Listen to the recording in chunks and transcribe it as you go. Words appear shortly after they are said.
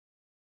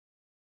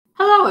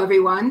Hello,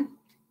 everyone.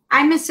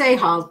 I'm Miss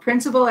Ahal,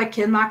 principal at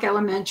Kinloch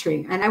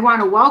Elementary, and I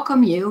want to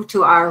welcome you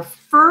to our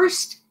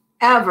first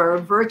ever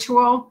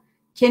virtual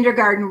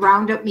kindergarten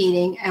roundup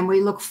meeting, and we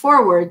look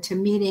forward to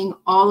meeting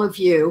all of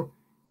you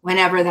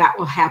whenever that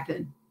will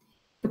happen.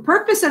 The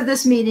purpose of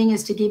this meeting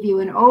is to give you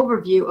an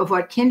overview of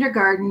what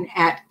kindergarten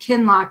at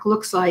Kinloch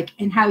looks like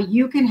and how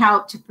you can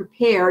help to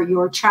prepare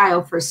your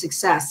child for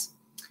success.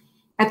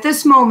 At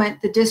this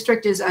moment, the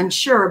district is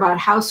unsure about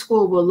how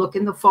school will look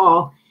in the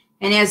fall,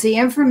 and as the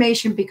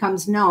information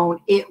becomes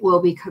known, it will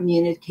be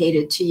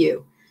communicated to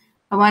you.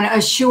 I want to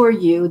assure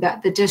you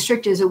that the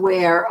district is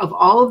aware of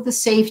all of the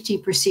safety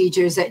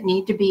procedures that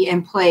need to be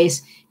in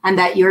place and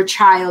that your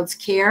child's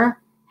care,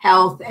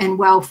 health, and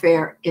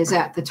welfare is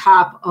at the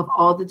top of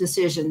all the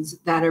decisions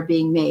that are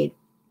being made.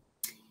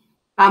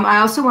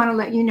 I also want to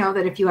let you know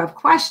that if you have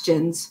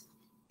questions,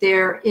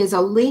 there is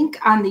a link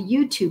on the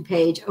YouTube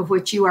page of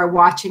which you are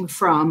watching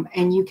from,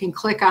 and you can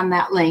click on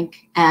that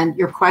link and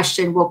your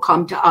question will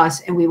come to us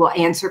and we will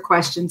answer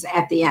questions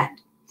at the end.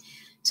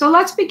 So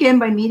let's begin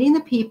by meeting the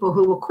people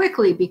who will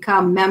quickly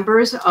become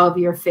members of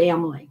your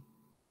family.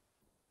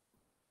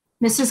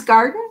 Mrs.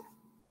 Garden?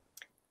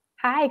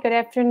 Hi, good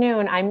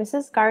afternoon. I'm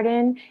Mrs.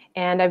 Garden,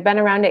 and I've been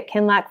around at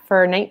Kinloch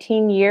for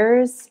 19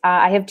 years.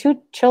 I have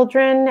two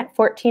children,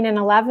 14 and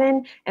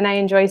 11, and I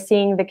enjoy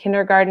seeing the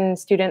kindergarten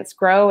students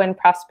grow and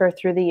prosper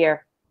through the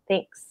year.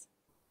 Thanks.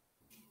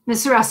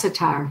 Ms.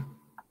 Rossiter.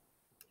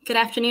 Good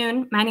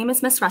afternoon. My name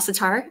is Ms.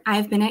 Rossiter. I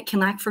have been at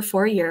Kinloch for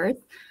 4 years.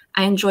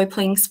 I enjoy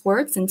playing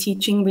sports and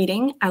teaching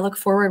reading. I look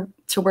forward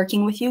to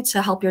working with you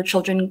to help your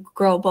children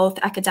grow both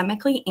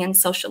academically and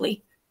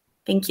socially.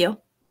 Thank you.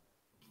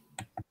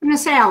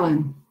 Miss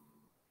Allen.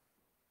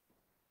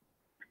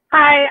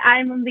 Hi,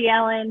 I'm Lindsay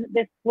Allen.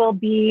 This will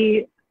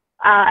be,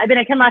 I've been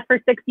at Kinloch for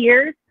 6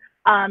 years,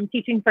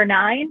 teaching for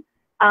 9.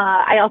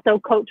 I also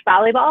coach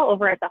volleyball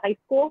over at the high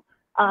school.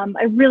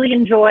 I really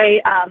enjoy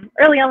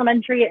early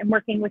elementary and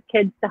working with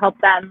kids to help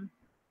them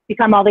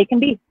become all they can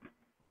be.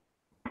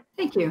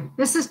 Thank you.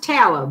 Mrs.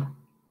 Talib.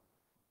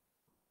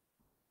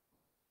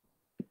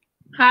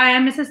 Hi,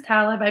 I'm Mrs.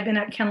 Talib. I've been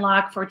at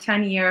Kinloch for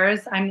 10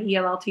 years. I'm the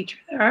ELL teacher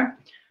there.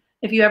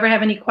 If you ever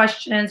have any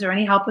questions or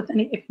any help with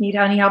if you need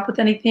any help with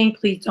anything,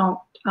 please don't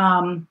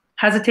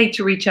hesitate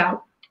to reach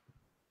out.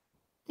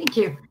 Thank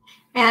you.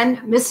 And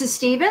Mrs.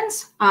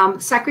 Stevens,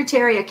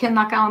 Secretary at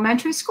Kinloch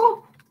Elementary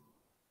School.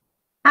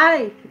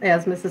 Hi,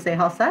 as Mrs.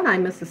 Ahal said,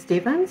 I'm Mrs.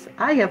 Stevens.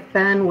 I have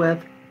been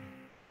with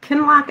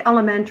Kinloch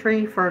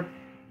Elementary for,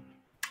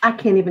 I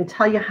can't even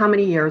tell you how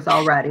many years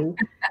already.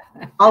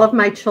 All of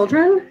my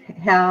children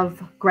have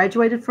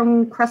graduated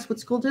from Crestwood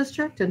School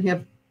District and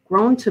have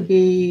grown to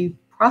be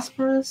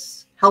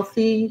prosperous,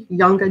 healthy,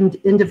 young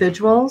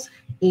individuals,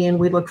 and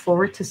we look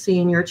forward to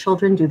seeing your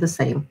children do the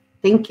same.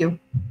 Thank you.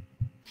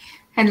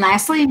 And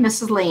lastly,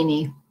 Mrs.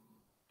 Laney.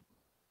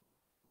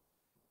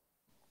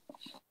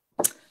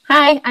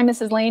 Hi, I'm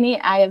Mrs. Laney.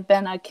 I have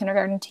been a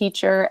kindergarten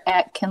teacher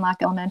at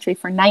Kinloch Elementary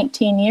for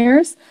 19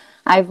 years.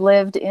 I've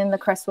lived in the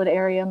Crestwood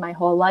area my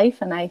whole life,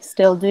 and I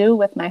still do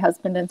with my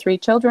husband and 3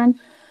 children.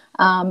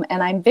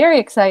 And I'm very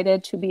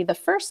excited to be the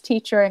first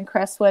teacher in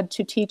Crestwood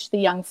to teach the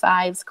Young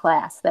Fives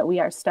class that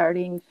we are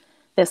starting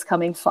this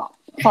coming fall.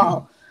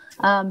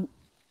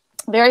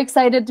 Very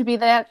excited to be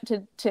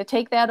to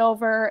take that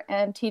over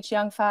and teach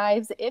Young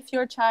Fives. If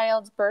your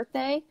child's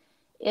birthday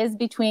is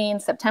between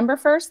September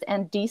 1st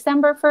and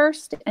December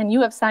 1st, and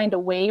you have signed a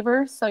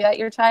waiver so that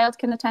your child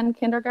can attend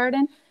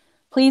kindergarten,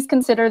 please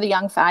consider the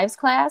Young Fives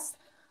class,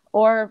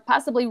 or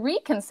possibly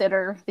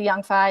reconsider the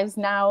Young Fives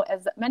now,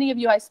 as many of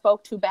you I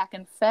spoke to back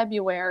in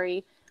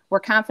February were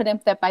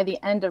confident that by the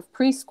end of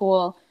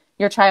preschool,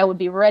 your child would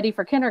be ready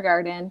for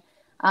kindergarten.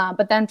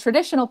 But then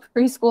traditional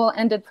preschool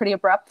ended pretty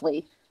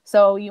abruptly.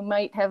 So you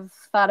might have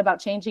thought about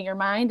changing your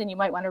mind and you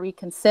might want to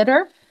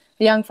reconsider.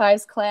 The Young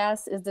Fives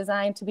class is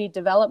designed to be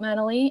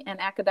developmentally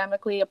and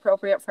academically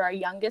appropriate for our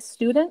youngest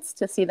students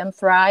to see them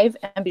thrive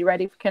and be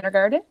ready for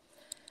kindergarten.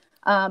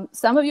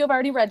 Some of you have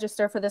already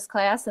registered for this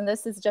class, and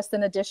this is just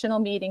an additional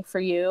meeting for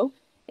you.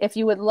 If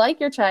you would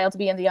like your child to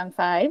be in the Young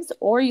Fives,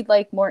 or you'd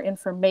like more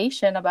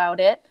information about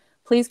it,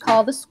 please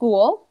call the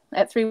school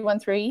at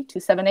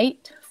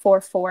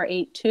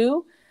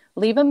 313-278-4482.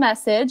 Leave a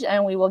message,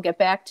 and we will get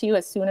back to you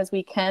as soon as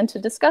we can to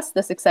discuss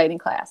this exciting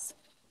class.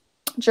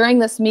 During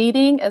this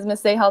meeting, as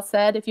Ms. Ahal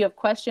said, if you have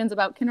questions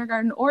about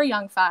kindergarten or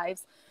Young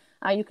Fives,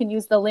 you can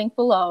use the link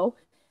below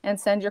and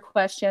send your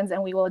questions,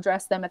 and we will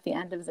address them at the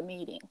end of the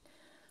meeting.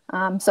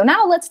 So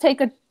now let's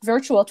take a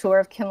virtual tour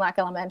of Kinloch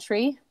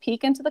Elementary,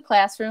 peek into the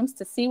classrooms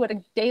to see what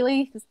a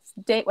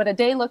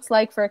day looks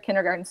like for a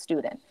kindergarten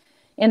student.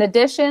 In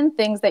addition,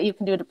 things that you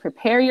can do to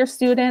prepare your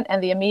student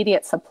and the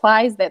immediate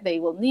supplies that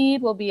they will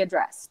need will be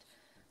addressed.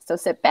 So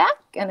sit back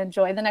and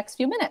enjoy the next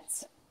few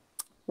minutes.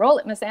 Roll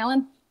it, Miss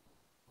Allen.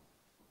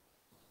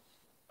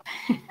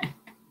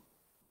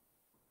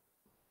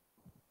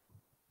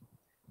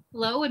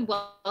 Hello and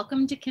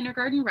welcome to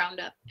Kindergarten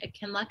Roundup at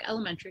Kinloch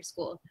Elementary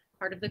School,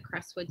 part of the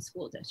Crestwood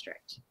School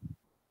District.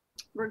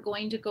 We're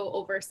going to go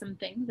over some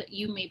things that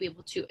you may be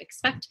able to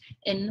expect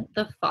in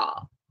the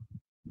fall.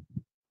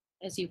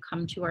 as you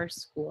come to our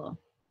school.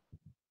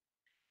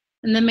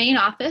 In the main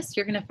office,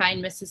 you're going to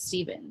find Mrs.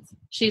 Stevens.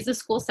 She's the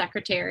school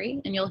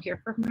secretary, and you'll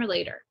hear from her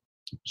later.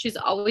 She's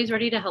always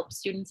ready to help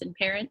students and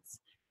parents,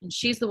 and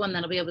she's the one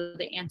that'll be able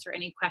to answer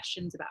any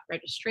questions about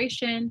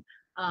registration,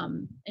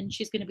 and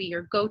she's going to be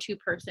your go-to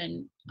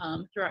person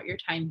throughout your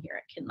time here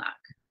at Kinloch.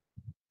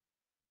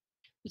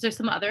 These are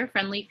some other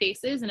friendly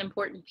faces and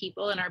important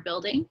people in our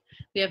building.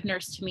 We have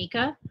Nurse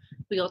Tamika,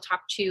 who you'll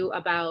talk to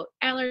about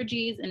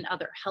allergies and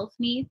other health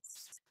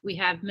needs. We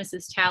have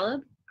Mrs.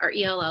 Talib, our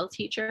ELL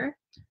teacher,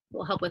 who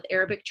will help with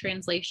Arabic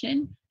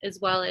translation, as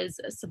well as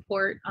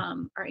support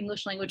our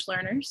English language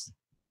learners.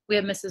 We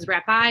have Mrs.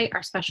 Rapai,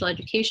 our special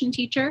education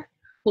teacher,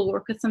 who will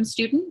work with some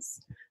students.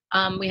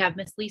 We have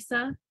Miss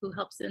Lisa, who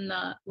helps in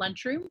the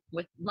lunchroom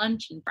with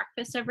lunch and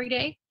breakfast every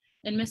day.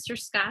 And Mr.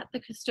 Scott, the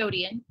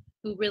custodian,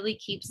 who really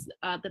keeps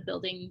the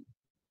building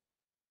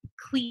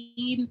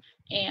clean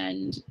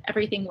and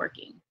everything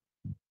working.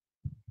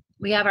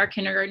 We have our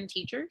kindergarten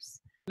teachers,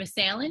 Miss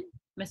Allen,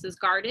 Mrs.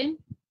 Garden,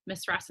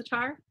 Miss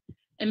Rossiter,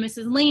 and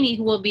Mrs. Laney,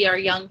 who will be our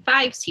Young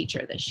Fives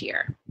teacher this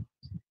year.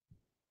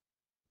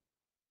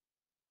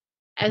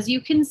 As you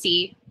can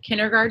see,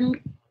 kindergarten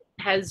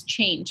has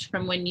changed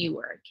from when you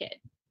were a kid.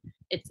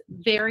 It's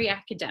very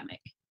academic.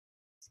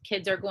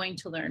 Kids are going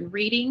to learn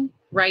reading,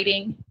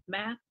 writing,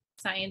 math,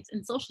 science,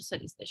 and social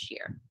studies this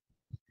year.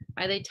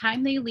 By the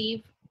time they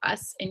leave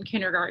us in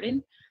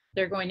kindergarten,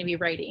 they're going to be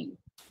writing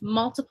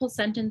multiple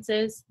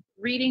sentences,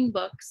 reading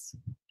books,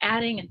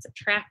 adding and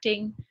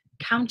subtracting,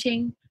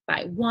 counting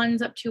by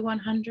ones up to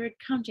 100,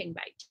 counting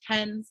by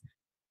tens,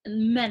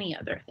 and many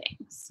other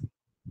things.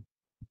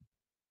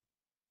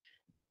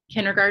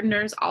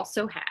 Kindergartners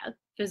also have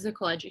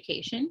physical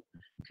education,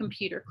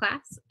 computer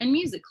class, and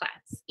music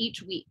class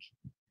each week.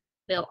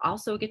 They'll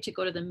also get to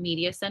go to the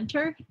media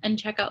center and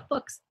check out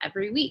books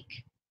every week.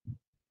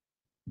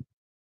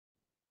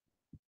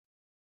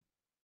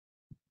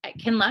 At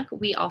Kinloch,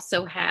 we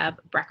also have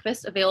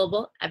breakfast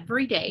available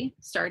every day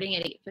starting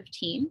at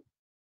 8:15.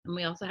 And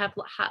we also have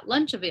hot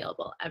lunch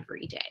available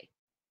every day.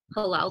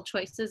 Halal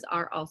choices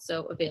are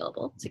also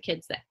available to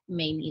kids that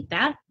may need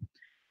that.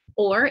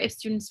 Or if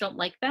students don't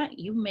like that,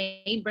 you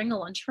may bring a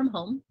lunch from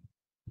home.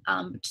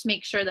 Just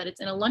make sure that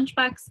it's in a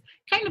lunchbox,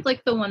 kind of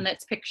like the one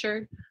that's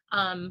pictured,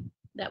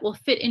 that will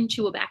fit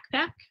into a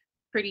backpack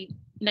pretty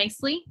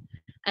nicely,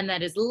 and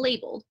that is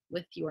labeled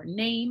with your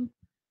name,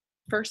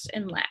 first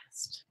and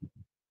last.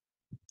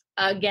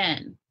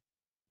 Again,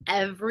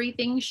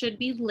 everything should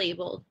be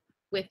labeled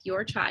with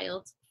your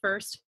child's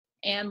first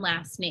and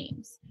last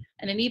names.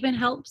 And it even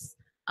helps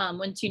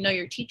once you know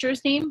your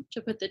teacher's name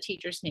to put the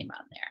teacher's name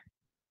on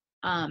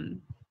there.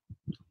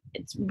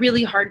 It's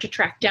really hard to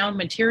track down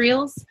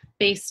materials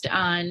based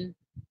on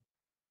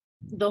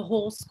the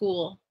whole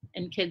school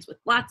and kids with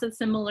lots of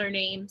similar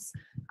names.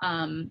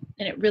 And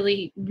it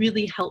really,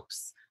 really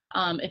helps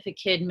if a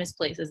kid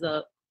misplaces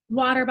a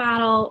water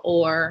bottle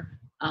or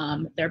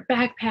their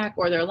backpack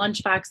or their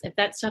lunchbox. If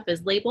that stuff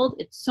is labeled,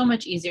 it's so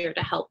much easier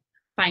to help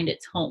find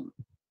its home.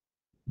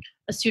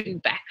 A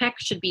student backpack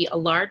should be a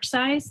large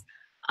size,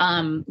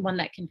 one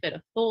that can fit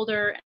a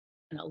folder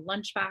and a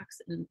lunchbox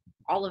and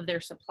all of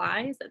their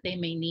supplies that they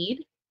may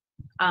need.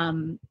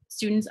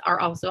 Students are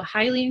also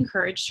highly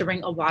encouraged to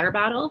bring a water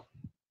bottle.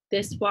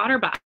 This water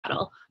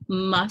bottle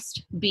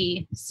must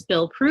be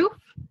spill proof.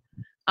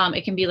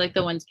 It can be like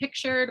the ones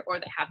pictured, or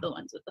they have the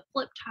ones with the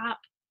flip top.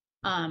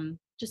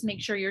 Just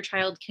make sure your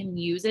child can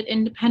use it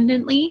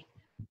independently.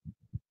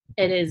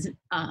 It is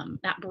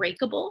not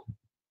breakable,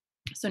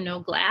 so no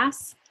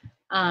glass.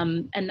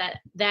 And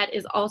that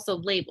is also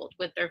labeled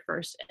with their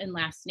first and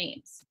last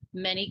names.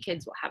 Many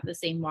kids will have the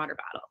same water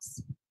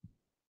bottles.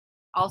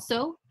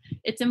 Also,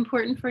 it's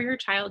important for your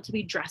child to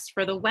be dressed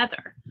for the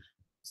weather.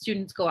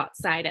 Students go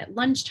outside at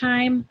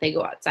lunchtime, they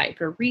go outside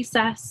for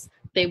recess,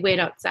 they wait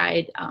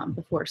outside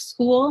before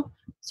school.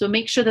 So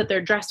make sure that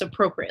they're dressed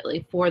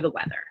appropriately for the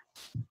weather.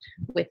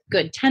 With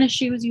good tennis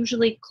shoes,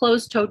 usually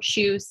closed-toed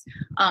shoes,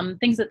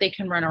 things that they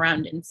can run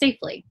around in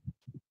safely.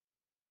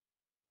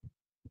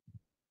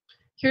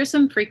 Here's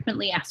some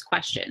frequently asked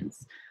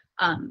questions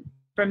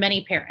from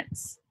many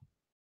parents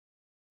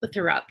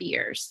throughout the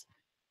years.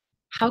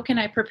 How can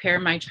I prepare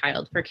my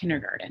child for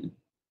kindergarten?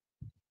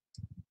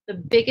 The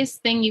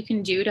biggest thing you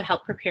can do to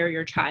help prepare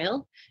your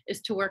child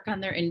is to work on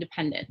their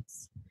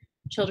independence.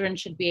 Children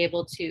should be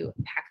able to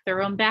pack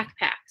their own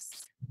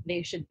backpacks.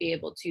 They should be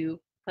able to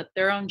put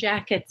their own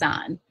jackets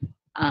on.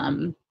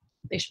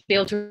 They should be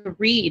able to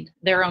read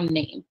their own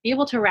name, be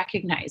able to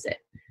recognize it.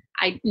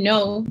 I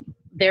know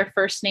their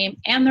first name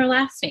and their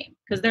last name,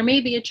 because there may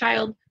be a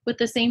child with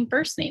the same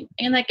first name,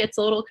 and that gets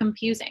a little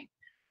confusing.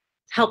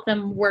 Help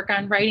them work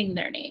on writing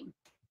their name.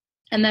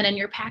 And then in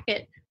your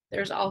packet,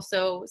 there's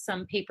also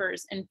some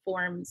papers and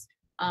forms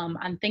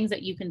on things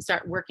that you can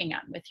start working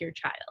on with your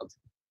child,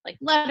 like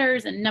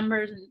letters and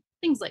numbers and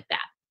things like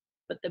that.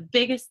 But the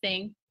biggest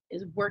thing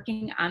is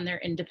working on their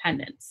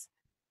independence.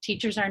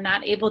 Teachers are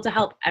not able to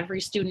help every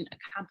student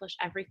accomplish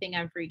everything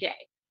every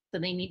day, so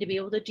they need to be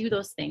able to do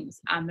those things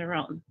on their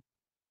own.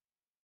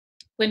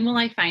 When will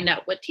I find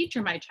out what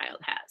teacher my child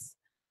has?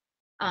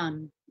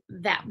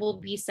 That will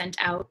be sent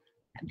out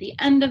at the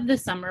end of the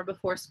summer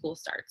before school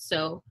starts,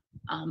 so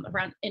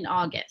around in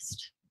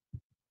August.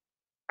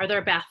 Are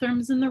there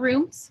bathrooms in the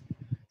rooms?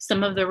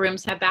 Some of the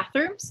rooms have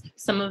bathrooms,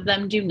 some of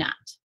them do not.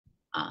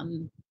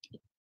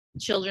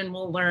 Children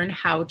will learn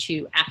how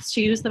to ask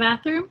to use the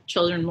bathroom.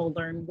 Children will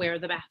learn where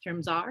the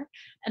bathrooms are,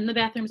 and the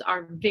bathrooms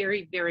are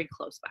very, very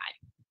close by.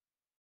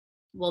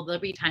 Will there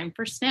be time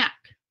for snack?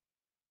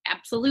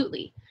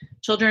 Absolutely.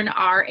 Children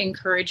are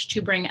encouraged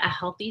to bring a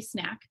healthy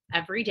snack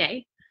every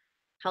day.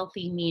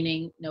 Healthy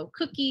meaning no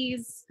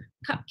cookies,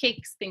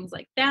 cupcakes, things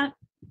like that.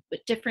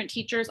 But different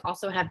teachers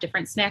also have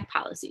different snack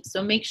policies.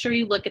 So make sure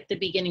you look at the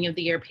beginning of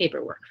the year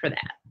paperwork for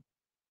that.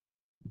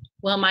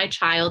 Will my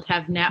child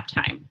have nap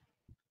time?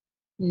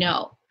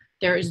 No,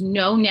 there is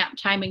no nap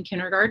time in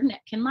kindergarten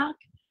at Kinloch.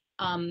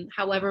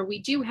 However, we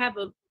do have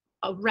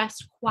a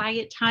rest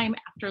quiet time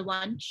after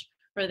lunch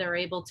where they're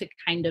able to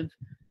kind of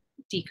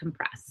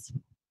decompress.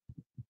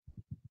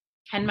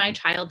 Can my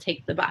child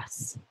take the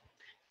bus?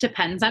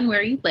 Depends on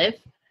where you live.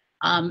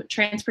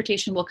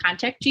 Transportation will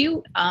contact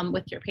you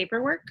with your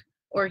paperwork,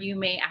 or you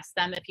may ask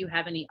them if you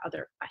have any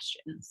other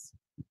questions.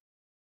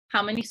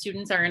 How many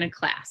students are in a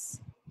class?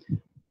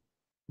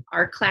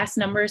 Our class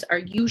numbers are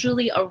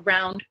usually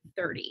around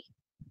 30,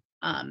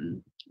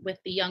 with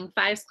the Young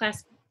Fives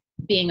class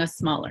being a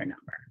smaller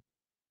number.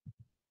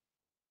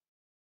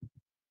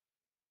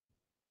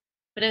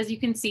 But as you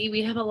can see,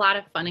 we have a lot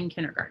of fun in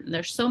kindergarten.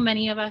 There's so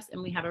many of us,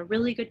 and we have a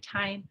really good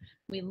time.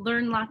 We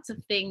learn lots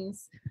of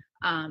things,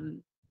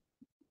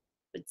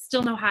 but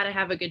still know how to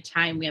have a good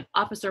time. We have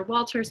Officer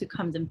Walters who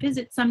comes and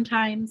visits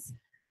sometimes.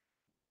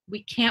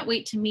 We can't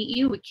wait to meet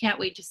you. We can't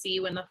wait to see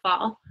you in the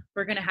fall.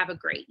 We're going to have a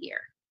great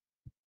year.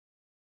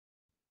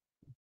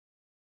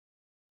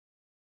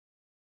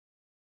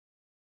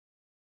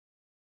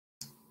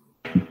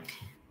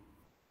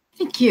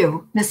 Thank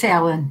you, Miss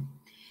Allen.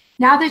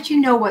 Now that you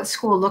know what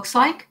school looks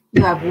like,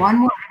 you have one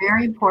more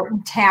very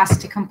important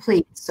task to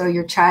complete so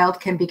your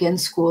child can begin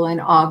school in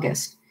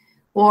August,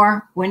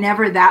 or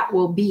whenever that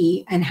will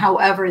be and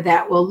however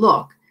that will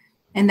look.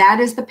 And that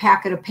is the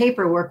packet of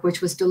paperwork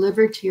which was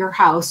delivered to your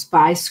house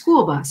by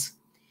school bus.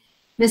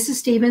 Mrs.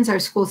 Stevens, our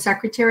school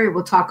secretary,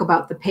 will talk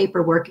about the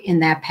paperwork in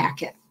that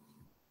packet.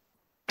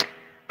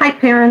 Hi,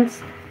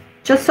 parents.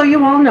 Just so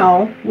you all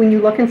know, when you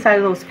look inside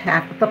of those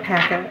the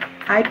packet,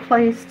 I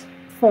placed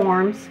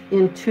forms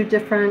in two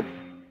different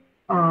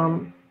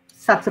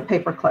sets of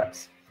paper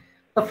clips.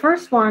 The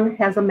first one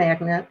has a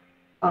magnet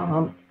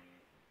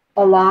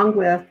along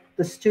with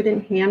the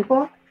student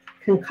handbook,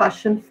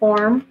 concussion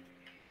form,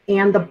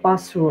 and the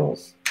bus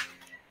rules.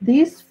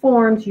 These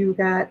forms you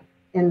got,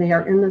 and they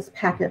are in this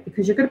packet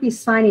because you're going to be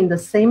signing the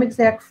same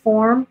exact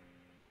form,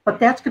 but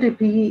that's going to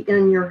be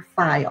in your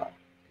file.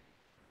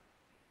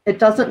 It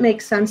doesn't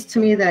make sense to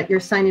me that you're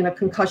signing a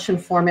concussion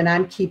form and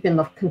I'm keeping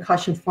the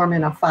concussion form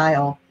in a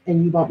file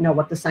and you won't know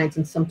what the signs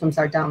and symptoms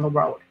are down the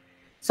road.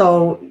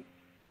 So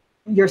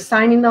you're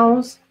signing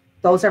those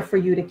are for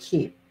you to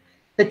keep.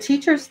 The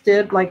teachers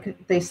did,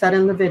 like they said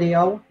in the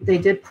video, they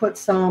did put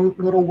some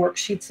little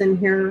worksheets in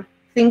here,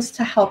 things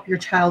to help your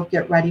child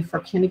get ready for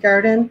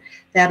kindergarten.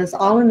 That is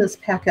all in this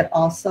packet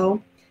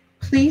also.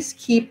 Please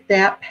keep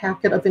that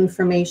packet of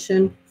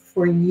information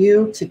for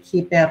you to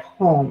keep at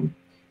home.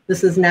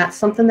 This is not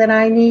something that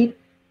I need.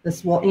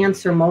 This will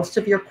answer most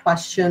of your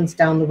questions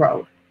down the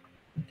road.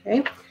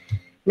 Okay.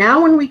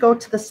 Now when we go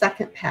to the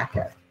second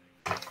packet,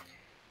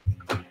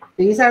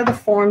 these are the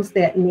forms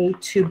that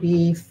need to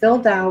be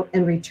filled out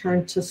and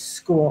returned to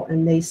school.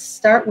 And they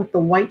start with the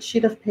white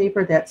sheet of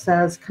paper that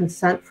says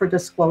consent for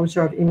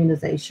disclosure of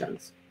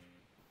immunizations.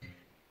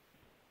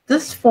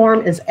 This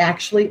form is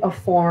actually a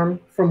form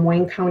from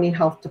Wayne County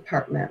Health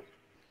Department.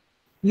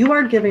 You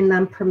are giving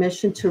them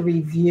permission to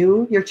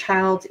review your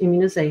child's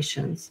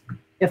immunizations.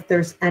 If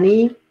there's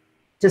any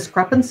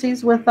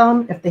discrepancies with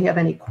them, if they have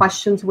any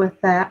questions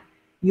with that,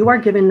 you are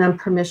giving them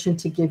permission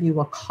to give you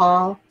a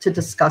call to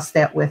discuss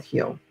that with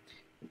you.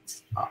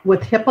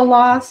 With HIPAA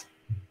laws,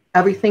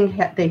 everything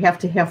they have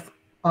to have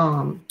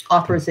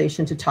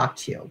authorization to talk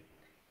to you.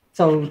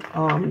 So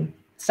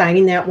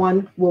signing that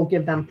one will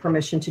give them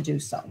permission to do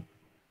so.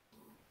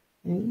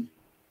 Okay.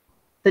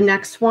 The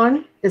next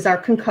one is our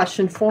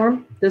concussion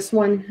form. This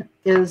one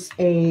is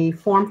a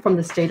form from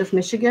the state of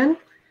Michigan.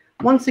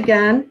 Once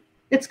again,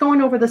 it's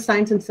going over the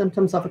signs and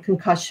symptoms of a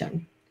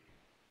concussion.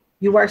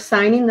 You are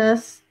signing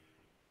this,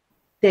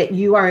 that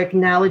you are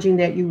acknowledging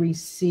that you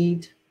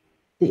received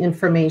the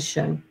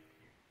information.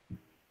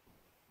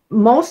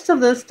 Most of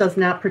this does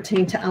not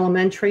pertain to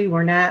elementary.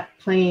 We're not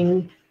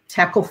playing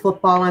tackle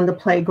football on the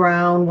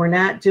playground. We're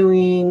not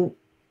doing,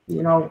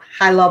 you know,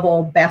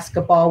 high-level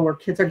basketball where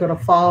kids are going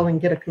to fall and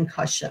get a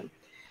concussion.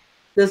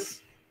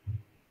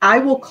 I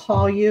will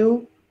call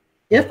you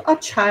if a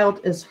child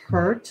is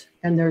hurt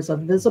and there's a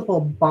visible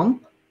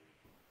bump,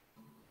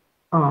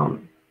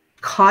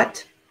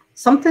 cut,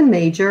 something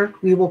major,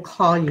 we will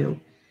call you.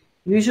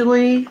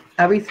 Usually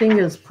everything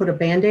is put a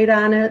Band-Aid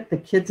on it. The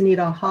kids need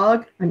a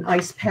hug, an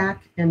ice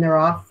pack, and they're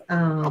off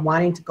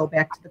wanting to go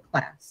back to the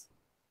class.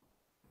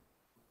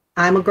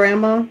 I'm a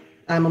grandma.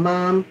 I'm a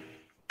mom.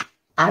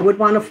 I would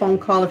want a phone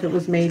call if it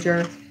was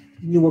major.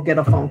 You will get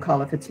a phone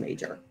call if it's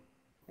major.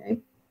 Okay.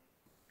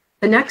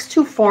 The next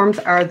two forms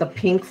are the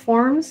pink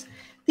forms.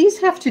 These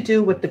have to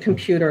do with the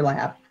computer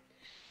lab.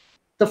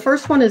 The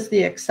first one is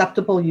the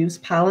acceptable use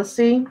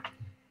policy.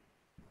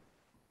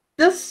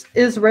 This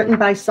is written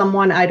by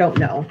someone I don't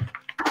know.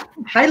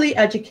 Highly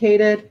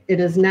educated. It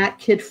is not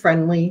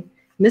kid-friendly.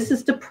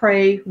 Mrs.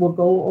 Dupre will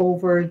go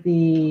over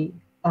the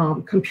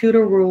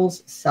computer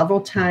rules several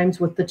times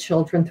with the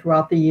children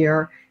throughout the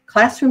year.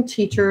 Classroom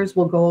teachers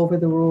will go over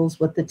the rules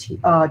with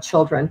the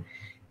children.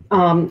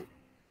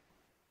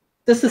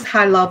 This is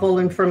high-level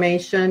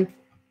information.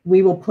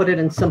 We will put it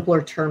in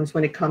simpler terms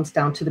when it comes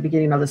down to the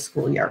beginning of the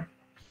school year.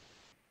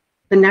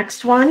 The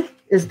next one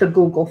is the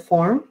Google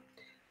form.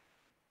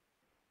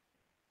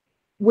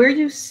 Where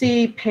you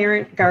see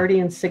parent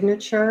guardian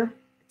signature,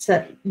 it's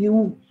that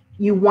you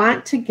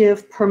want to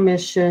give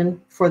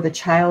permission for the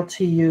child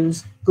to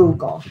use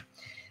Google.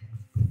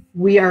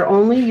 We are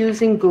only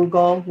using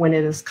Google when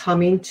it is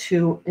coming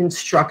to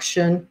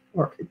instruction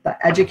or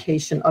the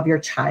education of your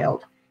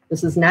child.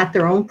 This is not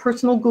their own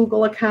personal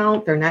Google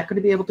account. They're not going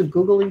to be able to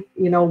Google,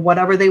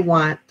 whatever they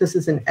want. This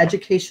is an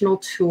educational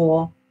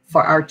tool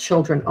for our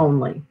children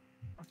only.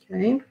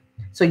 Okay,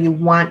 so you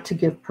want to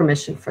give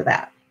permission for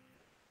that.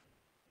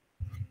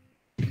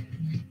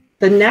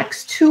 The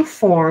next two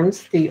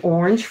forms, the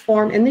orange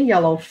form and the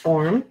yellow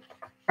form,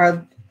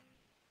 are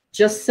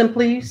just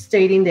simply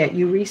stating that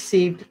you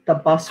received the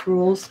bus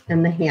rules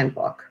and the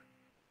handbook,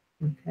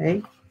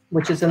 okay,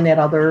 which is in that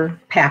other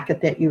packet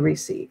that you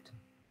received.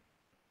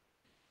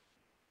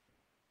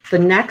 The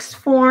next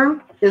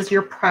form is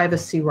your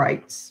privacy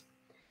rights.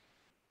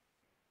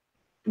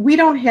 We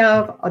don't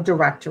have a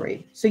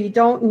directory, so you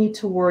don't need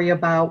to worry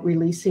about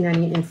releasing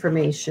any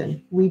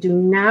information. We do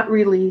not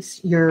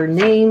release your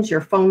names,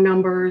 your phone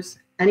numbers,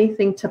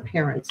 anything to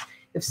parents.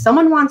 If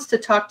someone wants to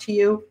talk to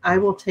you, I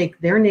will take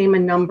their name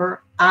and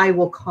number. I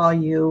will call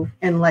you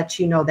and let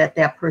you know that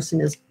that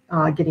person is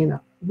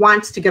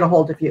wants to get a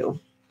hold of you.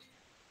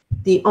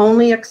 The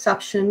only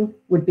exception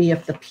would be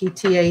if the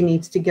PTA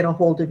needs to get a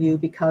hold of you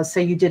because,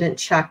 say, you didn't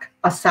check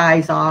a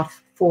size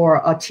off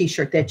for a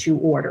t-shirt that you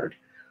ordered,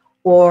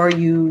 or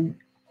you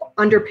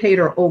underpaid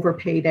or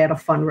overpaid at a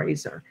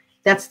fundraiser.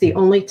 That's the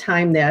only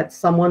time that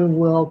someone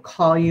will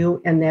call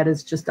you, and that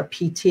is just a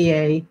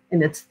PTA,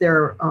 and it's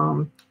their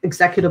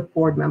executive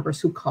board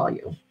members who call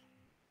you.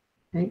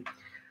 Okay.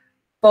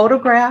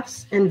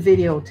 Photographs and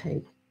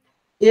videotape.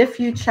 If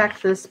you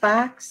check this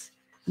box,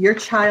 your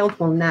child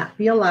will not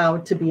be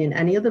allowed to be in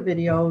any of the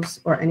videos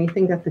or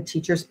anything that the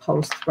teachers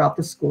post throughout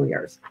the school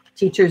years.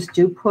 Teachers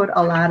do put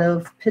a lot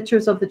of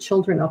pictures of the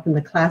children up in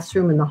the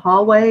classroom, in the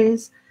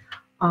hallways,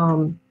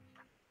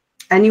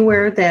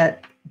 anywhere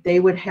that they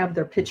would have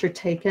their picture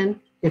taken.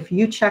 If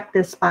you check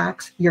this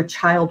box, your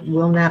child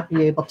will not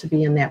be able to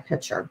be in that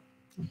picture.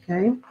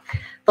 Okay.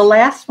 The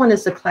last one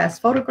is the class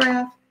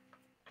photograph.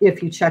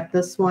 If you check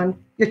this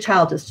one, your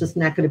child is just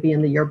not going to be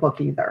in the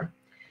yearbook either.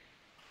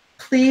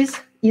 Please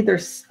either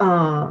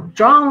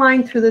draw a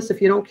line through this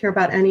if you don't care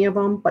about any of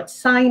them, but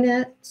sign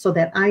it so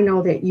that I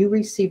know that you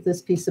received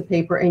this piece of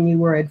paper and you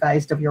were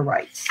advised of your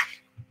rights.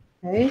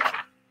 Okay.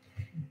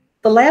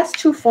 The last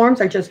two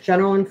forms are just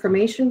general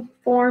information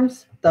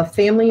forms, the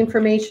family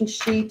information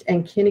sheet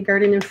and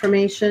kindergarten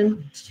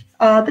information.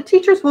 The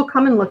teachers will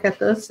come and look at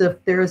this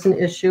if there is an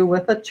issue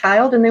with a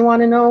child and they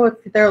want to know if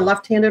they're a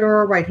left-handed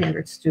or a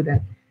right-handed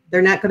student.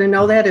 They're not going to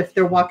know that if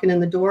they're walking in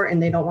the door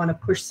and they don't want to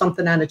push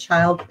something on a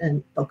child,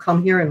 and they'll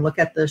come here and look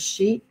at the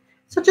sheet.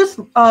 So just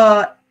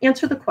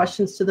answer the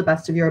questions to the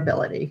best of your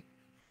ability.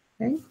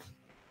 Okay.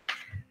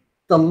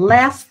 The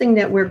last thing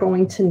that we're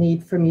going to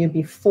need from you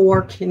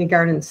before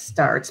kindergarten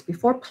starts,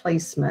 before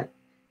placement,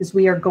 is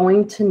we are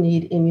going to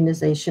need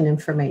immunization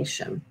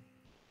information.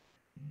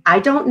 I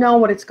don't know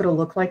what it's going to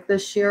look like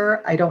this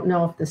year. I don't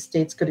know if the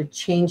state's going to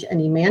change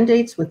any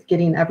mandates with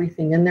getting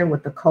everything in there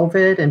with the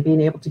COVID and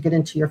being able to get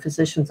into your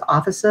physician's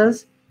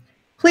offices.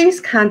 Please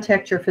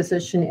contact your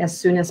physician as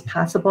soon as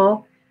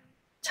possible.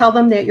 Tell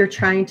them that you're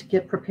trying to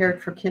get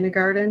prepared for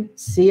kindergarten.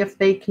 See if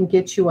they can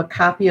get you a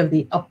copy of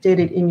the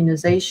updated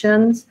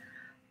immunizations.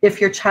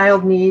 If your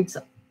child needs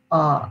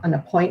an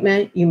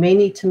appointment, you may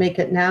need to make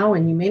it now,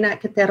 and you may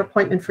not get that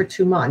appointment for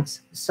 2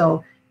 months.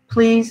 So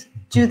please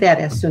do that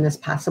as soon as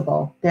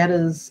possible. That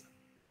is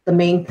the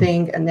main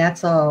thing, and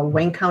that's a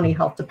Wayne County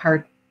Health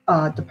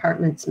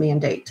Department's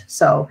mandate.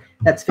 So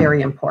that's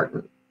very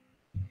important.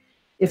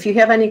 If you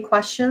have any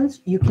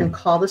questions, you can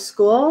call the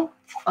school.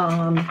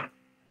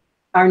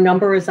 Our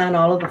number is on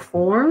all of the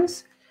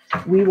forms.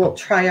 We will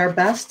try our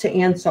best to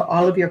answer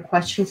all of your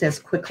questions as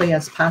quickly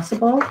as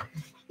possible.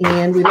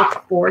 And we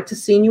look forward to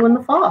seeing you in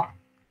the fall.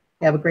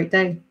 Have a great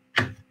day.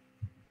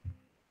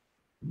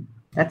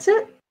 That's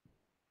it.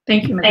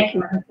 Thank you.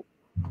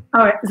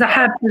 Alright,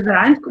 إذا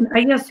عندكم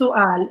أي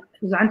سؤال،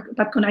 إذا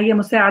بدكم أي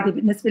مساعدة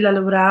بالنسبة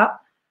للأوراق،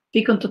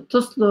 فيكم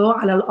تتصلوا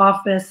على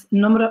الأوفيس.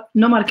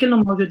 النمر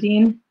كلهم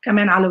موجودين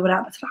كمان على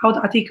الأوراق، بس رح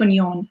أعطيكم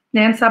يوم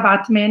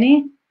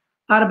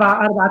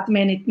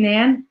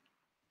 278-4482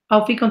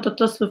 أو فيكم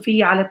تتصلوا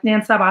فيي على 274-30-60.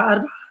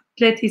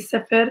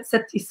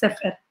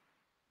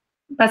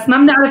 بس ما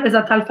بنعرف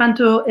إذا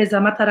تلفنتوا إذا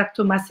ما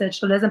تركتوا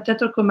مسج، لازم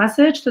تتركوا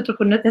مسج،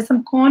 تتركوا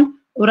اسمكم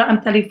ورقم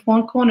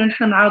تليفونكم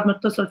ونحن بنعاود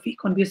نتصل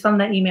فيكم،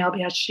 بيوصلنا إيميل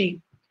بهالشي.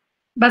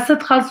 بس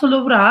تخلصوا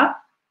الأوراق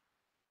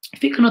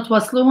فيكم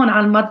توصلوهم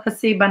على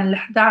المدرسة بين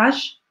ال11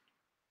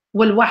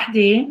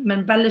 والوحدة.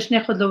 بنبلش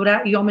ناخد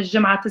الأوراق يوم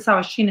الجمعة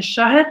 29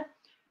 الشهر،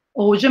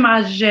 وجمعة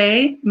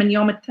الجاي من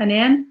يوم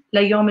الاثنين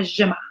ليوم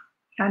الجمعة،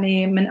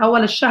 يعني من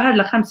أول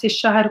الشهر ل5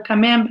 الشهر،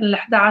 وكمان من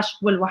ال11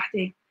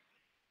 والوحدة.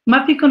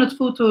 ما فيكم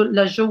تفوتوا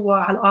لجوا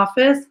على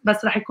الأوفيس،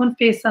 بس رح يكون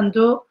في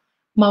صندوق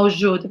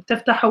موجود،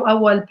 بتفتحوا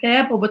أول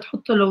باب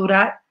وبتحطوا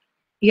الأوراق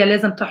هي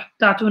لازم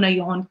تعطونا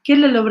إياهم.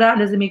 كل الأوراق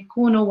لازم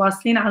يكونوا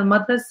واصلين على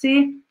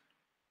المدرسة،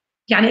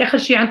 يعني آخر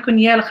شيء عندكم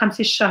إياه ل5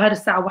 الشهر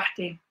الساعة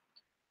 1.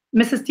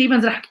 مس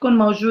ستيفنز رح تكون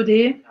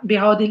موجودة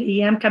بهذه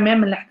الأيام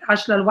كمان من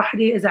ال11 لل1.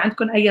 إذا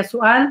عندكم أي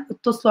سؤال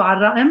اتصلوا على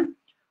الرقم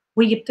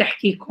وهي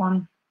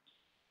بتحكيكم.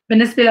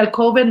 بالنسبة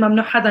للكوفيد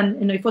ممنوع حدا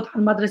إنه يفوت على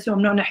المدرسة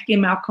وممنوع نحكي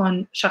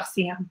معكم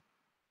شخصيا.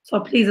 So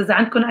please إذا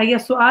عندكم أي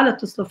سؤال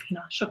اتصلوا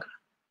فينا. شكرا.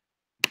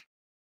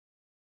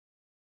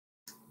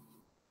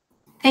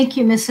 Thank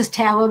you, Mrs.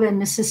 Talib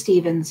and Mrs.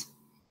 Stevens.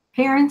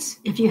 Parents,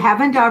 if you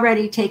haven't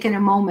already taken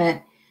a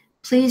moment,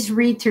 please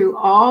read through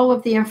all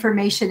of the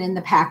information in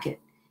the packet.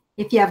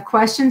 If you have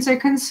questions or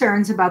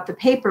concerns about the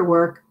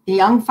paperwork, the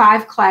Young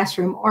 5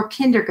 classroom, or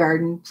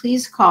kindergarten,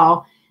 please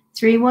call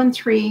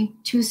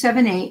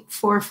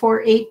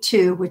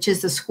 313-278-4482, which is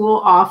the school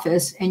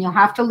office, and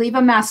you'll have to leave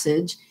a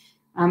message,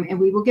 and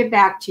we will get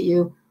back to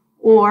you.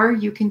 Or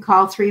you can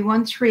call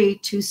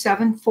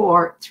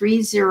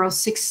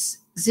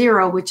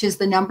 313-274-3060, which is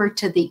the number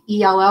to the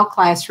ELL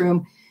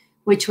classroom,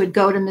 which would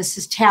go to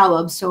Mrs.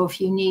 Talib. So if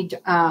you need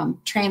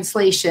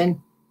translation,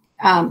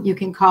 you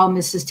can call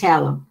Mrs.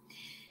 Talib.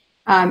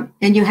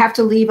 And you have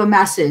to leave a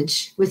message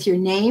with your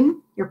name,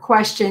 your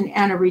question,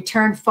 and a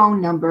return phone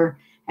number,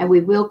 and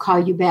we will call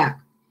you back.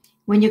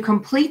 When you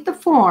complete the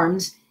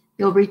forms,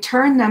 you'll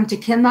return them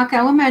to Kinloch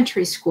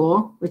Elementary School,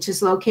 which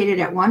is located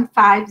at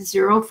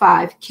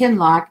 1505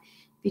 Kinloch,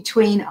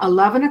 between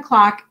 11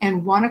 o'clock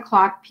and 1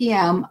 o'clock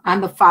p.m. on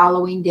the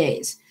following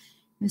days.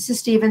 Mrs.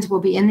 Stevens will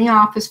be in the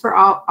office for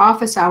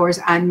office hours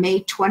on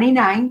May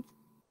 29th,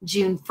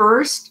 June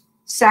 1st,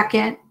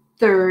 2nd,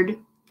 3rd,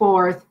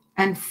 4th,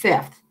 and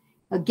 5th.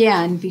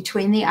 Again,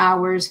 between the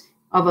hours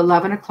of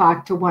 11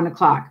 o'clock to 1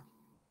 o'clock.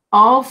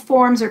 All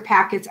forms or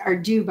packets are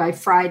due by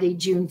Friday,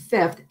 June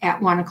 5th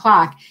at 1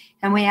 o'clock.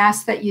 And we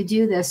ask that you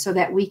do this so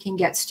that we can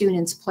get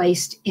students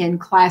placed in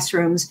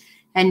classrooms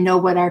and know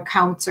what our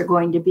counts are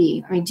going to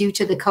be. I mean, due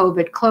to the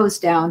COVID close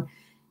down,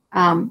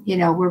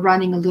 we're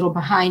running a little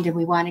behind, and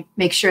we want to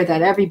make sure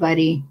that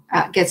everybody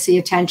gets the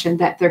attention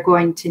that they're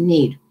going to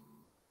need.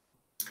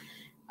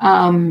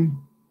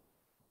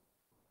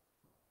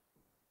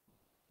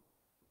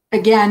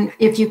 Again,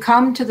 if you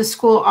come to the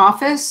school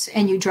office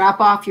and you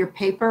drop off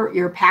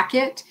your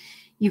packet,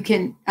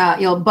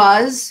 you'll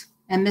buzz,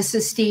 and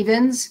Mrs.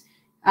 Stevens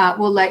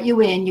will let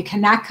you in. You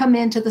cannot come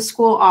into the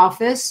school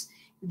office.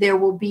 There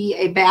will be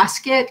a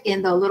basket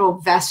in the little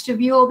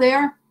vestibule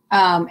there,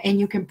 and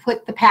you can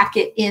put the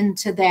packet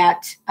into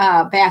that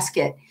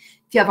basket.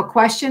 If you have a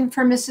question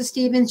for Mrs.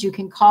 Stevens, you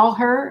can call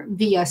her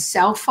via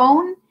cell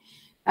phone,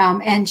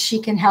 and she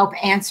can help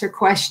answer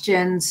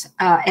questions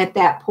at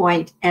that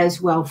point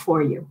as well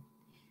for you.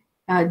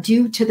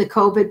 Due to the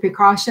COVID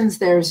precautions,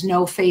 there's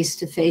no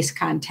face-to-face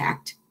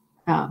contact.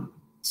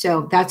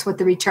 So that's what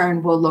the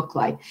return will look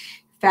like.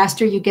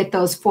 Faster you get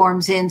those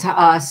forms into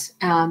us,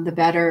 the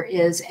better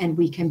is, and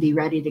we can be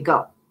ready to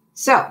go.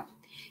 So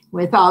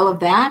with all of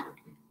that,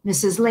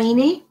 Mrs.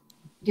 Laney,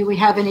 do we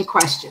have any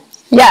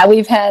questions? Yeah,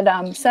 we've had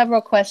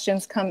several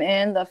questions come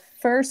in. The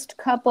first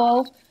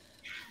couple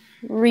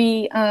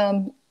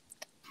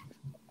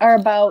are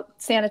about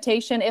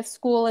sanitation. If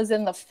school is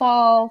in the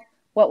fall,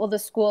 what will the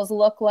schools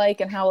look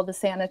like, and how will the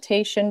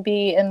sanitation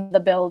be in the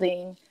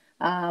building?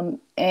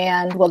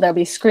 And will there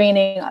be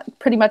screening?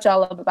 Pretty much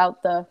all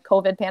about the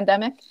COVID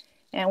pandemic.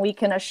 And we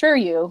can assure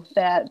you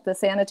that the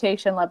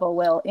sanitation level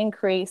will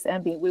increase,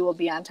 and we will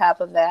be on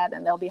top of that.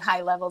 And there'll be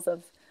high levels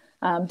of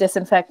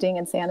disinfecting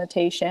and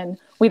sanitation.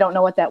 We don't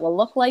know what that will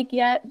look like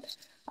yet,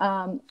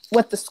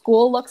 what the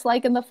school looks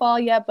like in the fall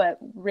yet, but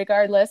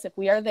regardless, if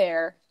we are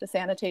there, the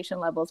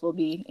sanitation levels will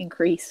be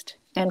increased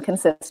and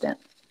consistent.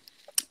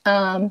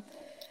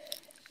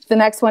 The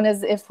next one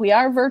is, if we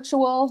are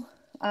virtual,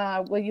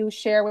 will you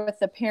share with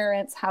the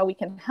parents how we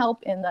can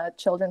help in the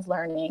children's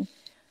learning?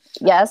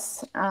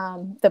 Yes,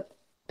 the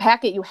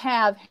packet you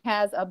have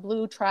has a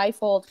blue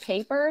trifold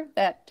paper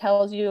that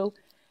tells you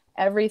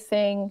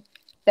everything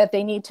that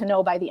they need to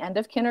know by the end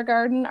of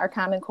kindergarten. Our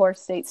Common Core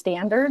state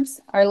standards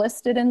are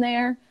listed in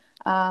there.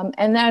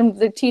 And then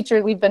the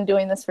teacher, we've been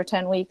doing this for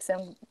 10 weeks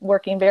and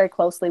working very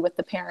closely with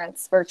the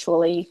parents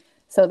virtually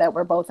so that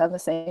we're both on the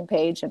same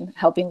page and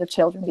helping the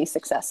children be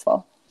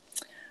successful.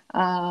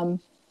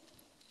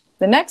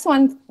 The next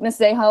one, Ms.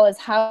 Zahal, is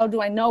how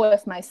do I know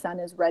if my son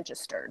is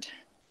registered?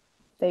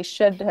 They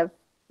should have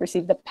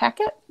receive the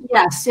packet?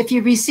 Yes, if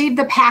you receive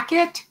the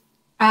packet,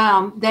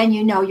 then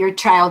you know your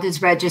child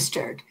is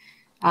registered.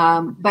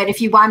 But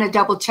if you want to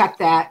double check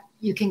that,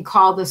 you can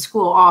call the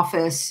school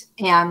office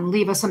and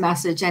leave us a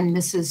message, and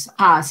Mrs.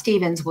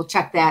 Stevens will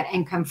check that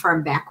and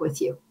confirm back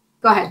with you.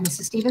 Go ahead,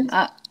 Mrs. Stevens.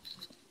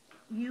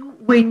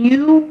 When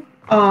you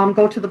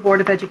go to the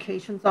Board of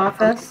Education's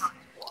office,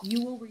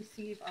 you will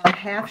receive a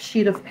half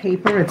sheet of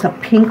paper. It's a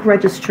pink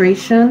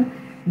registration.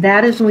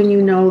 That is when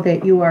you know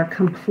that you are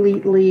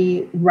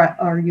completely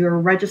you're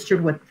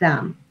registered with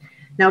them.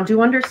 Now,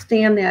 do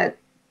understand that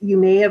you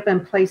may have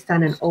been placed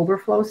on an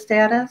overflow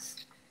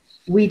status.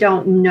 We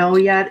don't know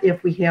yet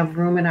if we have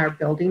room in our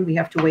building. We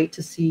have to wait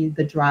to see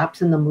the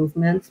drops and the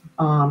movements,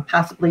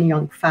 possibly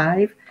Young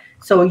 5.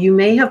 So you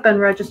may have been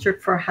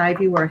registered for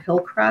Highview or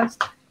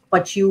Hillcrest,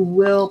 but you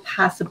will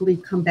possibly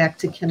come back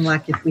to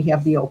Kinloch if we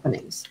have the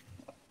openings.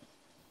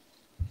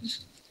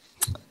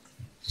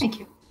 Thank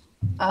you.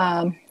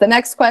 The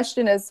next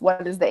question is,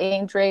 what is the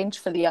age range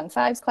for the Young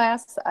 5s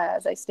class?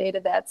 As I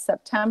stated, that's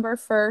September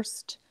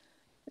 1st.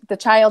 The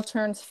child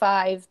turns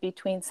 5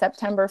 between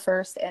September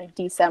 1st and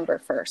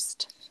December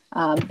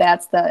 1st.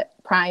 That's the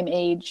prime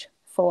age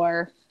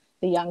for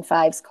the Young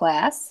 5s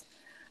class.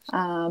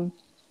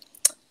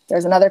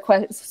 There's another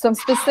question, some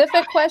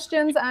specific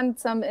questions on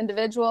some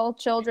individual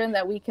children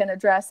that we can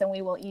address, and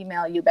we will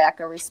email you back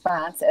a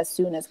response as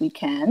soon as we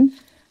can.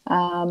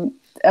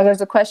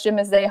 There's a question,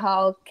 Ms.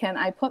 Zahal, can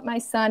I put my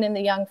son in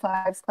the Young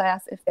 5s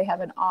class if they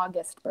have an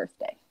August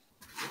birthday?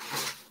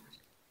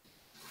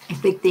 I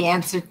think the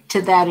answer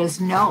to that is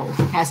no.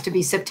 It has to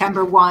be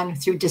September 1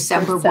 through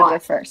December 1.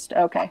 1st,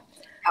 okay.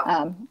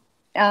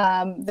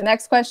 The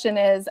next question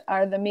is,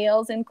 are the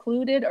meals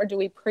included or do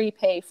we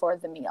prepay for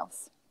the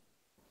meals?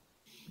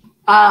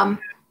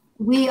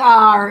 We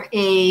are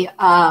a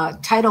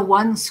Title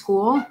I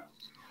school.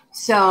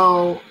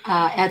 So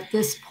at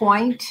this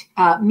point,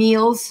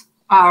 meals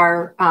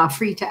are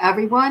free to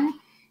everyone,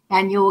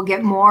 and you will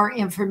get more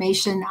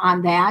information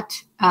on that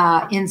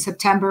in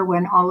September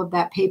when all of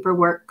that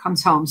paperwork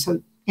comes home.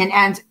 So,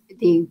 and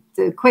the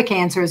quick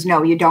answer is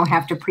no, you don't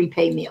have to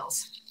prepay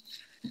meals.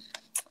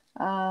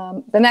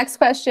 The next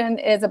question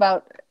is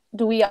about,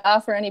 do we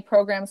offer any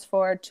programs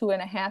for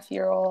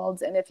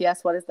 2.5-year-olds? And if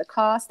yes, what is the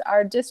cost?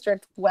 Our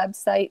district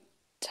website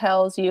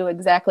tells you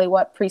exactly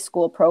what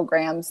preschool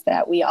programs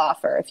that we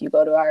offer. If you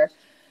go to our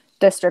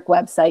district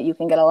website, you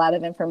can get a lot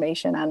of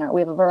information on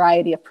we have a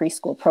variety of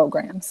preschool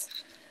programs.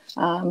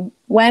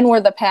 When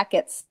were the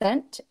packets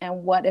sent,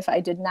 and what if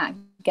I did not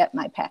get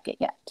my packet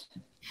yet?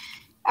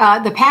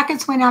 The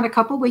packets went out a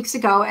couple weeks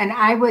ago, and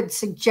I would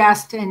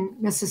suggest, and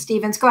Mrs.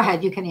 Stevens, go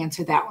ahead, you can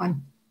answer that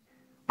one.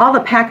 All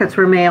the packets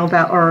were mailed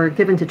out or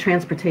given to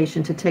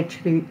transportation to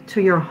take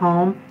to your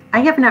home. I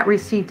have not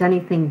received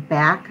anything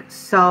back,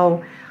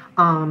 so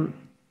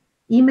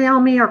email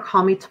me or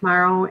call me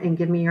tomorrow and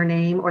give me your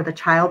name or the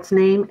child's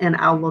name, and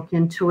I'll look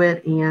into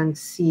it and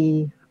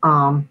see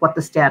what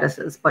the status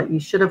is. But you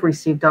should have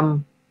received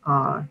them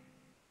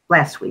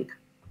last week.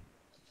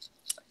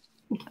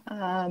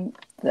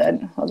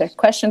 The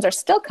questions are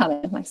still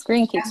coming. My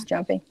screen keeps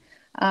jumping.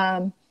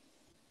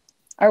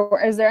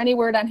 Is there any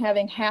word on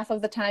having half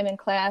of the time in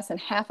class and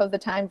half of the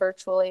time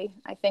virtually?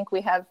 I think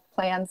we have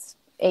plans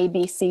A,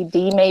 B, C,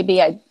 D maybe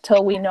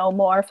until we know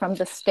more from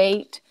the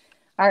state.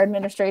 Our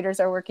administrators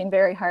are working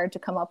very hard to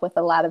come up with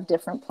a lot of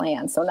different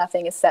plans. So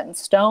nothing is set in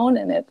stone,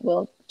 and it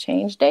will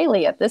change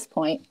daily at this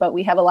point, but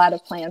we have a lot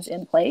of plans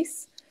in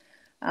place.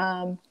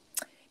 Can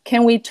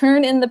we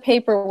turn in the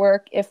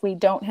paperwork if we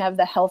don't have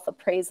the health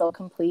appraisal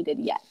completed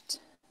yet?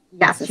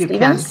 Yes, Mrs. you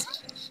Stevens?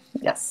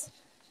 can. Yes,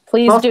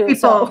 please Most do.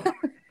 People,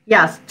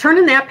 yes, turn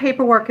in that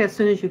paperwork as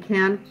soon as you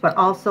can, but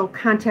also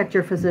contact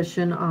your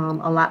physician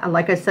a lot.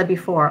 Like I said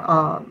before,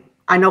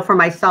 I know for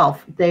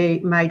myself,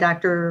 my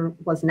doctor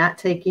was not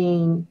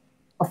taking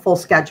a full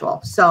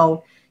schedule.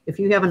 So if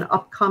you have an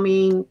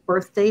upcoming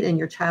birth date and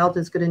your child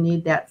is going to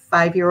need that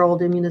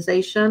 5-year-old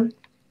immunization,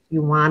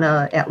 you want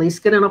to at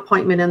least get an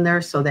appointment in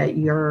there so that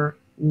you're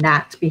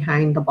not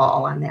behind the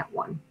ball on that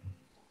one.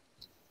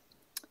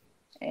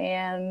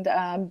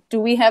 And do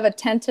we have a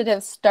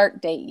tentative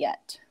start date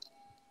yet?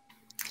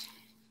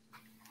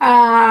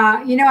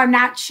 I'm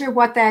not sure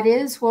what that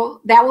is.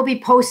 Well, that will be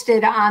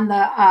posted on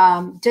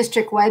the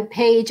district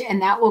webpage,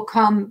 and that will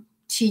come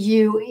to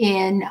you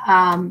in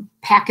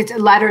a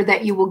letter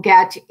that you will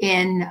get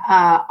in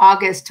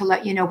August to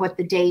let you know what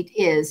the date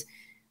is.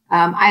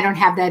 I don't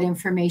have that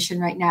information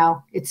right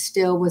now. It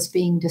still was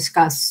being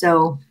discussed,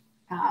 so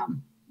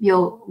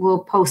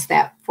we'll post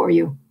that for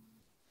you.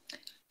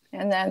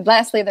 And then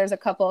lastly, there's a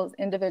couple of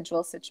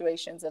individual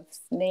situations of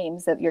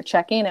names that you're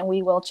checking, and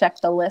we will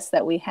check the list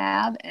that we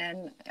have,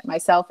 and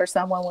myself or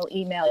someone will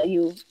email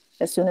you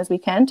as soon as we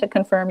can to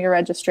confirm your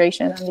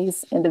registration on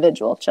these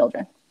individual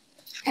children.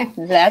 Okay.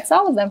 That's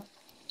all of them.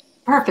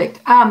 Perfect.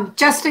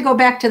 Just to go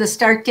back to the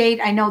start date,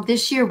 I know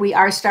this year we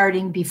are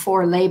starting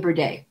before Labor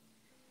Day.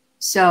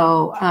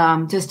 So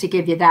just to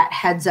give you that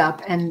heads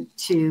up, and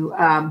to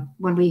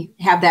when we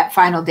have that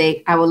final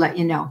date, I will let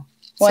you know.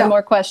 One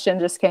more question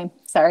just came.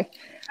 Sorry.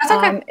 That's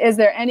okay. Is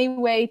there any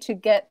way to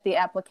get the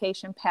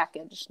application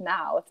package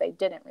now if they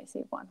didn't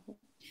receive one?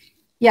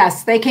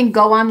 Yes, they can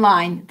go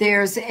online.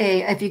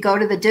 If you go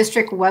to the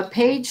district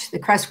webpage, the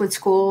Crestwood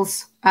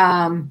Schools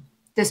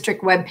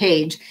district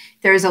webpage,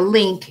 there's a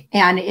link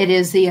and it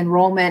is the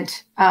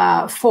enrollment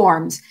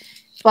forms.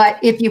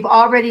 But if you've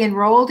already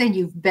enrolled and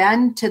you've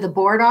been to the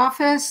board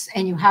office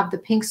and you have the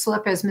pink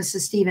slip, as Mrs.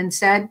 Stevens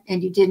said,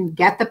 and you didn't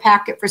get the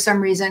packet for some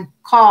reason,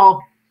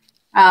 call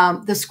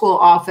the school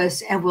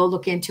office and we'll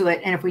look into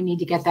it. And if we need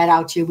to get that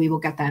out to you, we will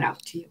get that out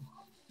to you.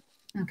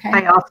 Okay.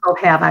 I also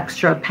have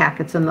extra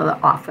packets in the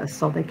office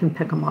so they can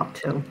pick them up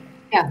too.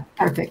 Yeah,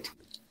 perfect.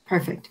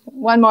 Perfect.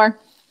 One more.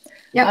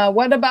 Yeah.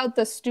 What about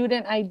the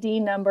student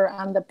ID number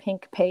on the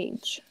pink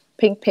page,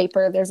 pink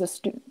paper?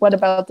 What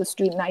about the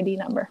student ID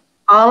number?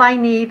 All I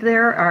need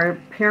there are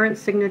parent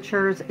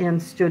signatures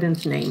and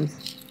students'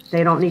 names.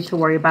 They don't need to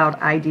worry about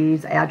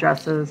IDs,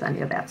 addresses,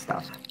 any of that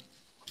stuff.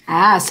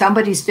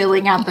 Somebody's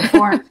filling out the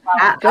form.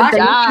 Good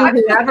job.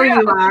 Whoever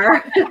you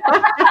are.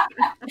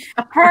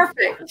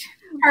 Perfect.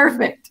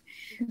 Perfect.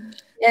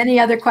 Any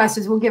other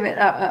questions? We'll give it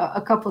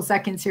a couple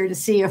seconds here to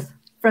see if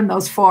from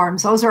those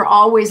forms. Those are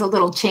always a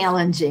little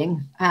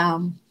challenging.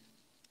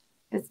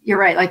 You're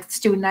right, like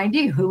student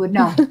ID, who would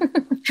know?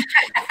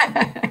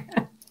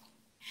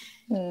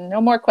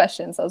 No more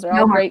questions. Those are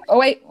all great. Oh,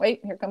 wait,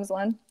 here comes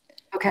one.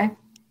 Okay.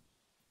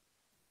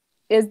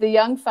 Is the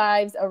Young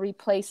Fives a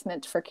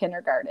replacement for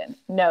kindergarten?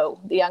 No,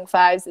 the Young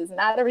Fives is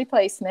not a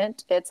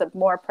replacement. It's a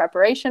more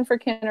preparation for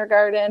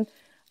kindergarten.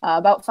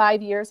 About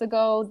 5 years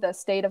ago, the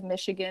state of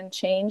Michigan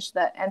changed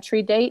the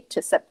entry date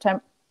to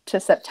September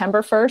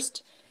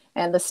 1st.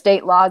 And the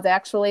state law is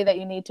actually that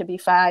you need to be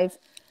 5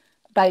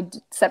 by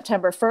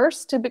September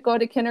 1st to go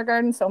to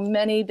kindergarten. So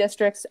many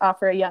districts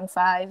offer a Young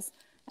Fives.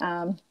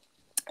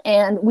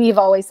 And we've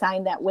always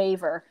signed that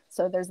waiver.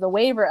 So there's the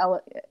waiver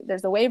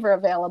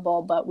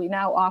available, but we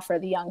now offer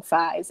the Young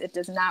Fives. It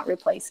does not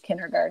replace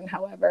kindergarten.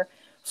 However,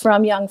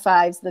 from Young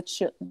Fives,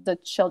 the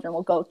children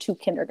will go to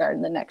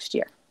kindergarten the next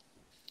year.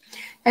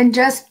 And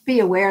just be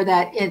aware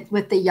that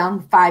with the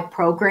Young Five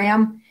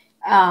program,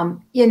 I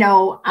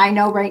know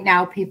right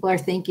now people are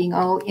thinking,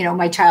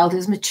 my child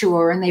is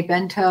mature and they've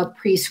been to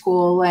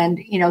preschool and,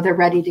 they're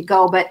ready to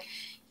go. But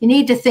you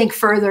need to think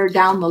further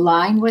down the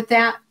line with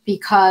that,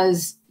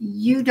 because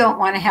you don't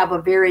want to have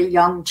a very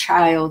young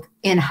child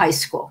in high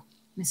school.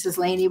 Mrs.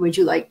 Laney, would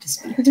you like to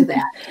speak to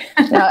that?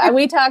 No,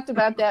 we talked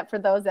about that for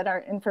those at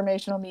our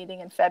informational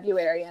meeting in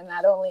February. And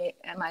not only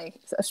am I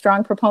a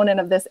strong proponent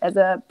of this as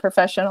a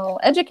professional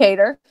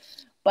educator,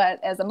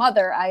 but as a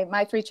mother,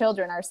 my 3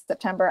 children are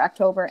September,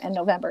 October, and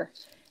November,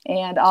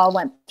 and all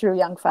went through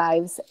Young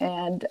Fives.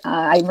 And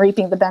I'm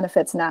reaping the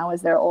benefits now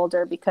as they're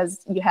older,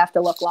 because you have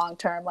to look long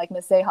term. Like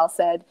Ms. Zahal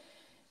said,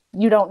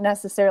 you don't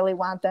necessarily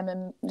want them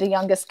in the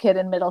youngest kid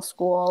in middle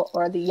school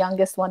or the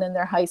youngest one in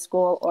their high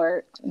school,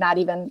 or not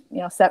even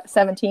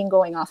 17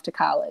 going off to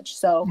college.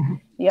 So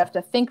you have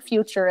to think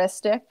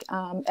futuristic.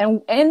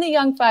 And in the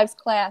Young Fives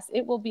class,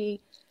 it will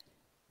be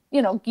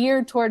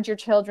geared towards your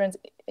children's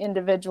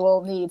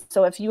individual needs.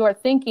 So if you are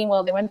thinking,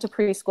 well, they went to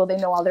preschool, they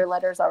know all their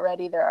letters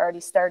already, they're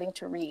already starting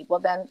to read, well,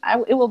 then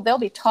they'll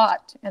be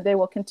taught and they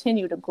will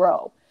continue to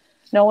grow.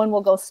 No one will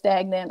go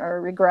stagnant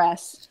or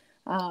regress.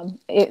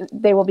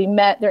 They will be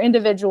met, their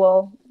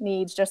individual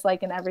needs, just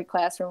like in every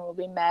classroom, will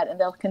be met, and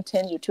they'll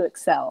continue to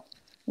excel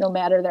no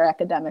matter their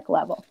academic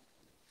level.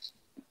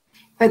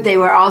 But they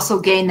will also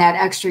gain that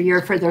extra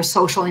year for their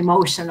social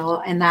emotional,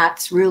 and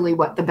that's really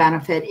what the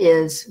benefit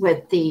is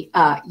with the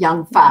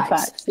Young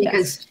Fives,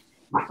 because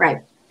right,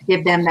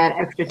 give them that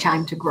extra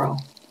time to grow.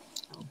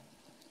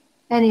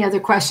 Any other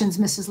questions,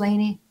 Mrs.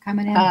 Laney,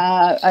 coming in?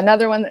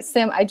 Another one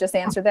that I just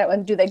answered that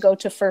one. Do they go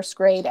to first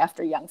grade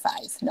after Young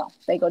Fives? No,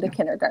 they go to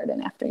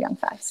kindergarten after Young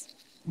Fives.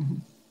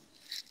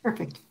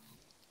 Perfect.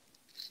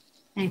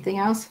 Anything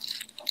else?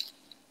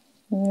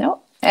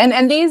 No.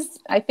 And these,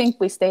 I think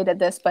we stated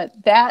this, but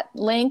that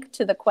link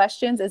to the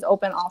questions is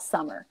open all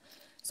summer.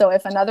 So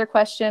if another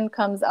question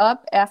comes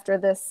up after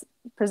this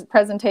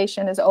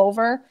presentation is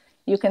over,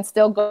 you can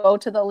still go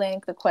to the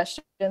link. The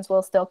questions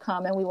will still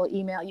come, and we will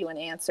email you an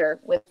answer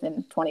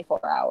within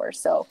 24 hours.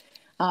 So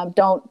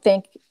don't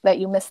think that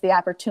you missed the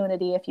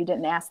opportunity if you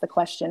didn't ask the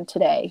question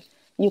today.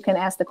 You can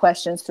ask the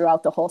questions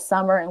throughout the whole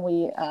summer, and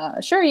we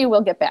assure you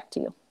we'll get back to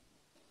you.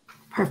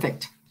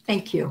 Perfect.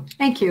 Thank you.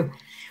 Thank you.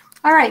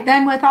 All right,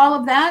 then with all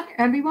of that,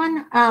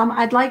 everyone,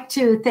 I'd like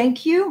to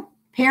thank you,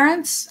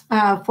 parents,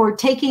 for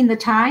taking the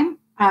time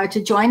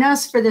to join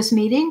us for this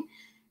meeting.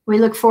 We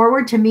look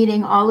forward to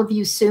meeting all of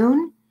you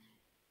soon.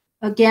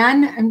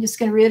 Again, I'm just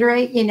going to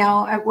reiterate,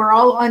 we're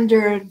all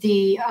under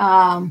the,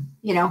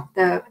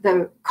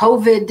 the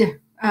COVID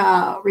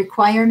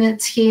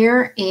requirements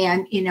here,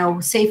 and,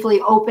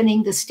 safely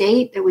opening the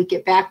state, that we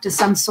get back to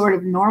some sort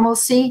of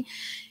normalcy.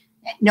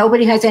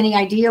 Nobody has any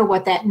idea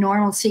what that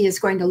normalcy is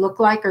going to look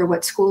like, or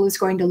what school is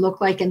going to look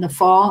like in the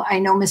fall. I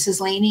know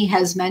Mrs. Laney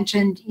has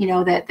mentioned,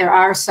 that there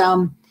are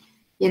some,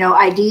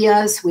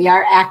 ideas. We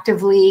are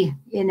actively,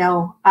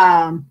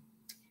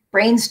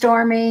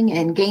 brainstorming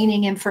and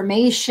gaining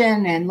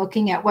information and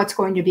looking at what's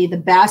going to be the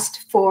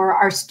best for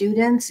our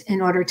students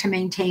in order to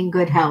maintain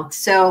good health.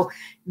 So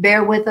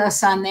bear with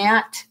us on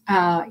that.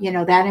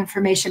 That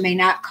information may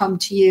not come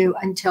to you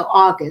until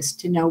August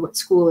to know what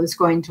school is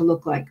going to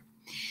look like.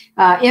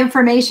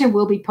 Information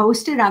will be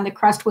posted on the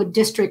Crestwood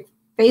District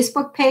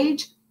Facebook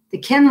page, the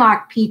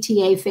Kinloch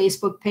PTA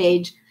Facebook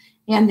page,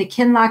 and the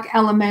Kinloch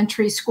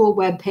Elementary School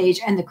webpage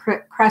and the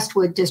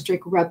Crestwood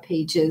District web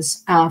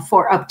pages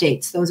for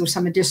updates. Those are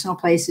some additional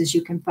places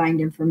you can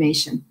find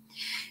information.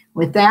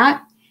 With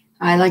that,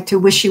 I'd like to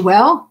wish you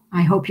well.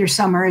 I hope your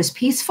summer is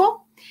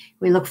peaceful.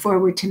 We look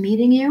forward to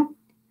meeting you,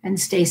 and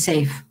stay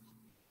safe.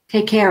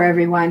 Take care,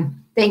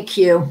 everyone. Thank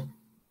you.